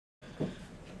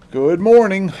Good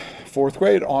morning, fourth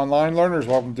grade online learners.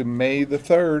 Welcome to May the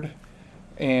 3rd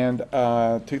and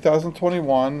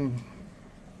 2021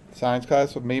 science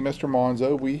class with me, Mr.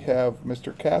 Monzo. We have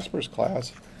Mr. Casper's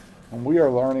class, and we are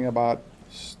learning about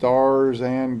stars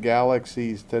and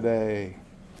galaxies today.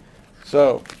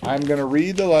 So I'm going to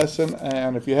read the lesson,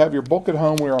 and if you have your book at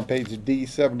home, we're on page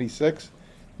D76.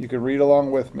 You can read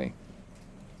along with me.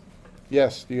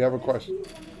 Yes, do you have a question?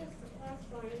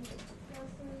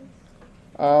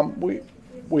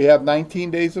 We have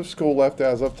 19 days of school left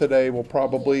as of today. We'll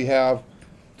probably have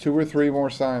 2 or 3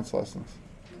 more science lessons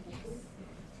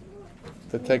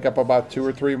to take up about 2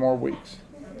 or 3 more weeks.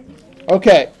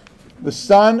 Okay, the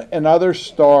sun and other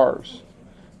stars.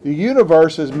 The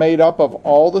universe is made up of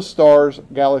all the stars,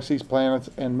 galaxies, planets,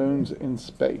 and moons in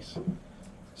space.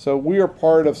 So we are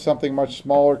part of something much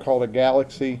smaller called a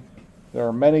galaxy. There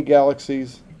are many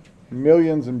galaxies,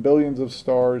 millions and billions of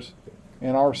stars,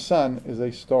 and our sun is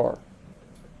a star.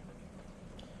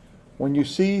 When you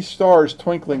see stars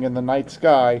twinkling in the night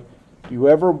sky, do you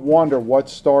ever wonder what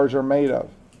stars are made of?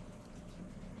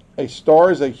 A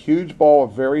star is a huge ball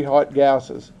of very hot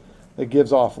gases that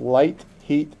gives off light,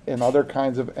 heat, and other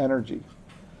kinds of energy.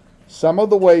 Some of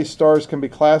the ways stars can be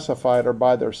classified are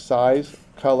by their size,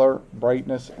 color,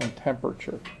 brightness, and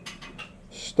temperature.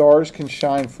 Stars can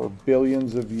shine for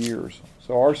billions of years.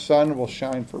 So our sun will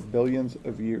shine for billions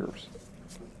of years.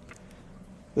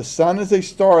 The sun is a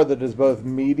star that is both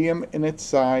medium in its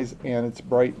size and its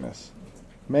brightness.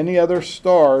 Many other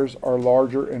stars are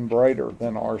larger and brighter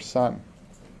than our sun.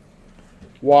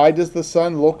 Why does the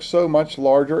sun look so much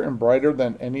larger and brighter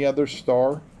than any other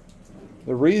star?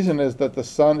 The reason is that the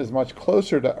sun is much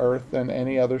closer to Earth than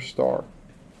any other star.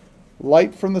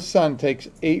 Light from the sun takes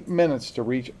 8 minutes to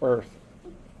reach Earth.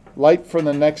 Light from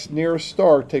the next nearest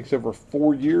star takes over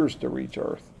 4 years to reach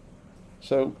Earth.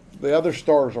 So the other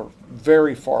stars are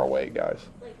very far away, guys.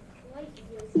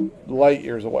 Light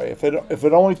years away. If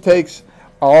it only takes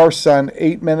our sun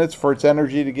 8 minutes for its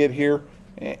energy to get here,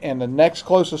 and the next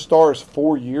closest star is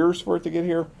 4 years for it to get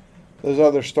here, those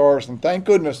other stars, and thank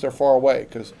goodness they're far away,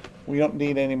 because we don't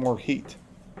need any more heat.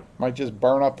 Might just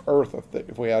burn up Earth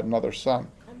if we had another sun.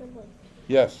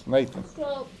 Yes, Nathan.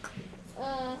 So,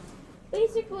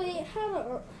 basically,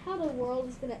 how the world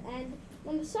is going to end.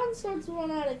 When the sun starts to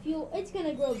run out of fuel, it's going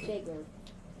to grow bigger.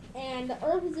 And the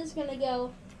Earth is just going to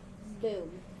go boom.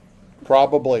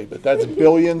 Probably, but that's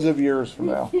billions of years from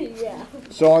now. Yeah.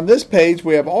 So on this page,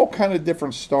 we have all kind of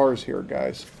different stars here,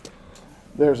 guys.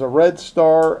 There's a red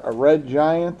star, a red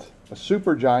giant, a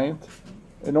supergiant,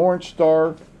 an orange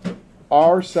star.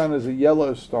 Our sun is a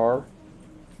yellow star.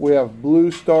 We have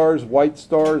blue stars, blue-white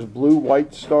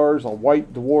stars, a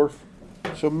white dwarf.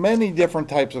 So many different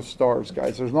types of stars,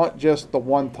 guys. There's not just the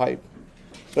one type.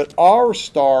 But our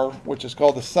star, which is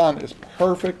called the sun, is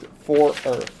perfect for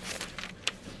Earth.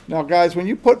 Now, guys, when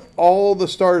you put all the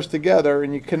stars together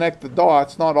and you connect the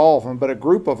dots, not all of them, but a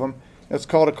group of them, that's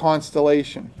called a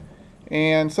constellation.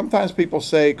 And sometimes people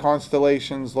say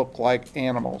constellations look like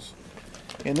animals.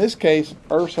 In this case,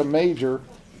 Ursa Major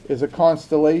is a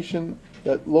constellation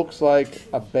that looks like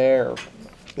a bear.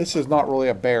 This is not really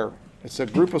a bear. It's a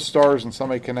group of stars and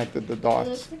somebody connected the dots.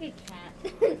 It looks like a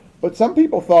cat. But some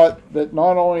people thought that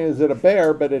not only is it a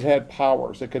bear, but it had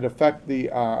powers. It could affect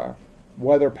the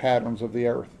weather patterns of the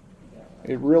Earth.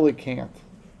 It really can't.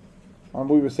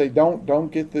 We would say,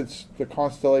 don't get the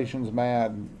constellations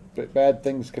mad. Bad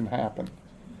things can happen.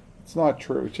 It's not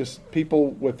true. It's just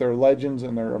people with their legends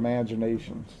and their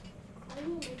imaginations.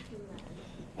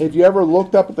 Have you ever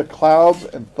looked up at the clouds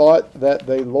and thought that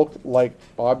they looked like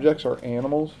objects or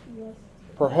animals? Yes.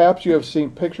 Perhaps you have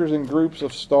seen pictures in groups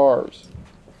of stars.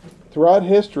 Throughout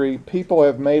history, people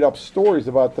have made up stories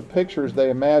about the pictures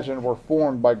they imagined were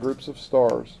formed by groups of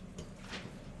stars.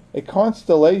 A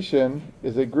constellation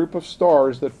is a group of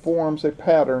stars that forms a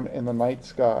pattern in the night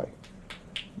sky.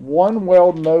 One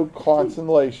well-known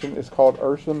constellation is called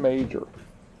Ursa Major,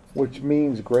 which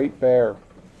means Great Bear.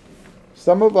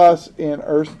 Some of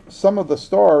the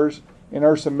stars in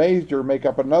Ursa Major make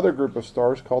up another group of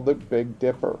stars called the Big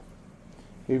Dipper.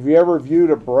 Have you ever viewed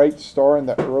a bright star in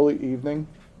the early evening?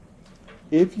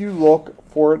 If you look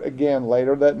for it again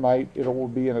later that night, it will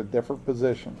be in a different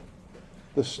position.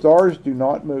 The stars do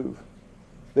not move.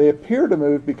 They appear to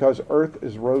move because Earth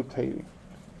is rotating.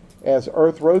 As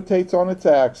Earth rotates on its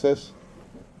axis,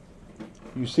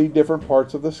 you see different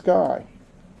parts of the sky.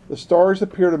 The stars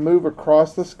appear to move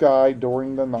across the sky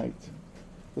during the night.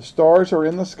 The stars are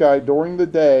in the sky during the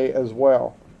day as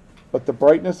well, but the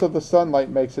brightness of the sunlight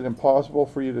makes it impossible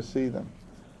for you to see them.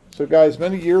 So guys,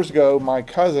 many years ago, my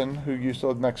cousin, who used to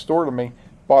live next door to me,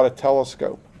 bought a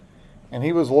telescope. and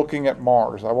he was looking at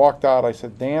Mars. I walked out. I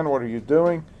said, Dan, what are you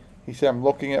doing? He said, I'm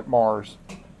looking at Mars.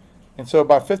 And so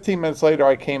about 15 minutes later,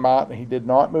 I came out, and he did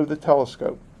not move the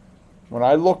telescope. When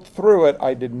I looked through it,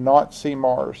 I did not see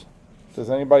Mars. Does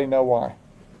anybody know why?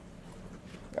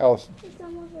 Allison. It's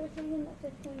almost rotating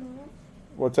at 15 minutes.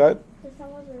 What's that? It's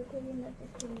almost rotating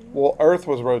at 15 minutes. Well, Earth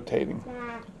was rotating.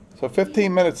 Nah. So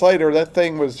 15 minutes later, that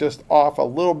thing was just off a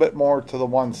little bit more to the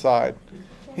one side.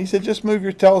 He said, just move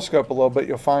your telescope a little bit,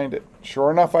 you'll find it.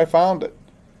 Sure enough, I found it.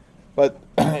 But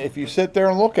if you sit there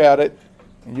and look at it,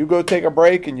 and you go take a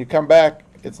break and you come back,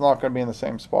 it's not going to be in the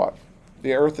same spot.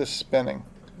 The Earth is spinning.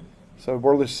 So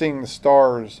we're just seeing the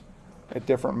stars at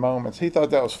different moments. He thought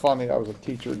that was funny. I was a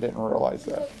teacher and didn't realize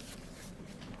that.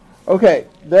 Okay,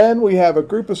 then we have a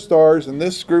group of stars, and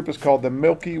this group is called the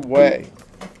Milky Way.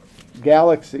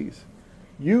 Galaxies.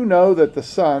 You know that the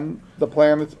sun, the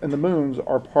planets, and the moons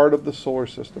are part of the solar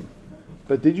system.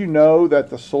 But did you know that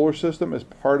the solar system is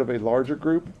part of a larger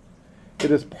group?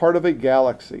 It is part of a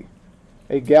galaxy.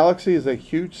 A galaxy is a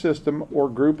huge system or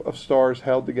group of stars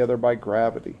held together by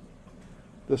gravity.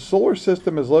 The solar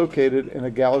system is located in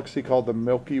a galaxy called the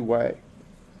Milky Way.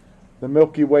 The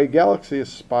Milky Way galaxy is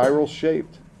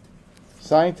spiral-shaped.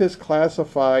 Scientists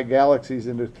classify galaxies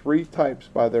into three types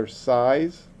by their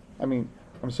size,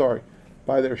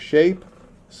 by their shape: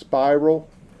 spiral,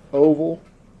 oval,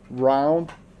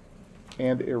 round,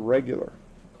 and irregular.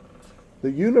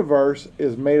 The universe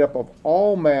is made up of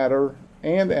all matter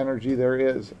and energy there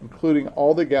is, including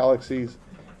all the galaxies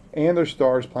and their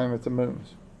stars, planets, and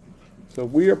moons. So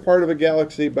we are part of a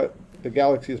galaxy, but the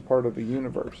galaxy is part of the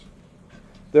universe.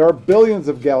 There are billions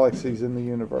of galaxies in the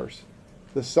universe.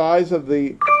 The size of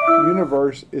the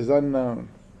universe is unknown.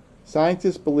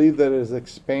 Scientists believe that it is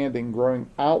expanding, growing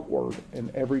outward in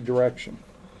every direction.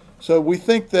 So we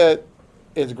think that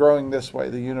it's growing this way,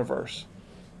 the universe.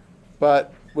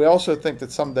 But we also think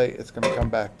that someday it's going to come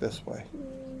back this way.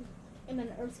 And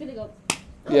then Earth's going to go,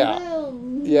 yeah.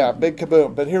 Kaboom. Yeah, big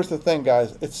kaboom. But here's the thing,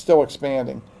 guys. It's still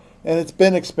expanding. And it's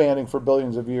been expanding for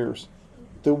billions of years.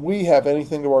 Do we have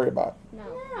anything to worry about?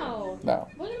 No. No.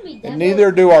 We're going to be dead. And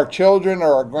neither do our children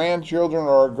or our grandchildren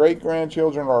or our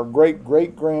great-grandchildren or our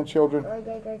great-great-grandchildren.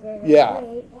 Yeah.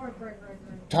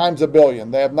 Times a billion.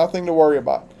 They have nothing to worry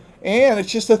about. And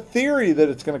it's just a theory that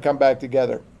it's going to come back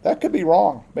together. That could be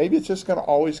wrong. Maybe it's just going to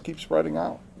always keep spreading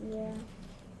out. Yeah.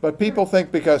 But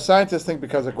scientists think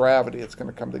because of gravity it's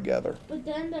going to come together. But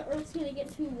then the Earth's going to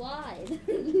get too wide.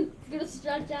 It's going to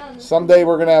stretch out. Someday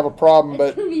we're going to have a problem, but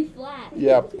it's going to be flat.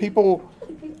 yeah,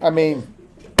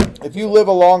 if you live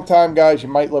a long time, guys, you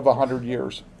might live 100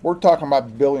 years. We're talking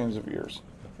about billions of years.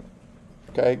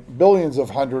 Okay? Billions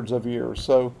of hundreds of years.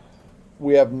 So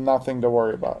we have nothing to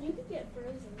worry about. You could get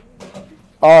frozen.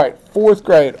 All right, 4th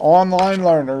grade, online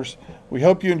learners. We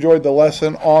hope you enjoyed the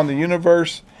lesson on the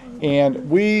universe. And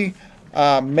we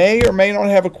may or may not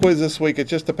have a quiz this week. It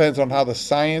just depends on how the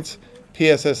science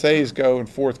PSSAs go in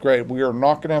 4th grade. We are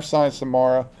not going to have science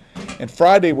tomorrow. And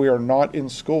Friday, we are not in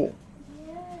school.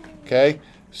 Okay?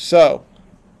 So,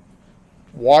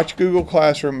 watch Google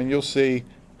Classroom and you'll see.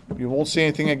 You won't see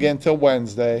anything again until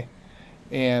Wednesday.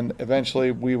 And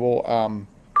eventually, we will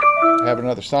have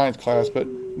another science class. But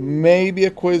maybe a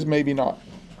quiz, maybe not.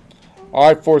 All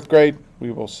right, 4th grade.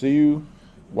 We will see you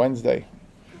Wednesday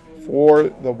for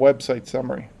the website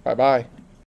summary. Bye-bye.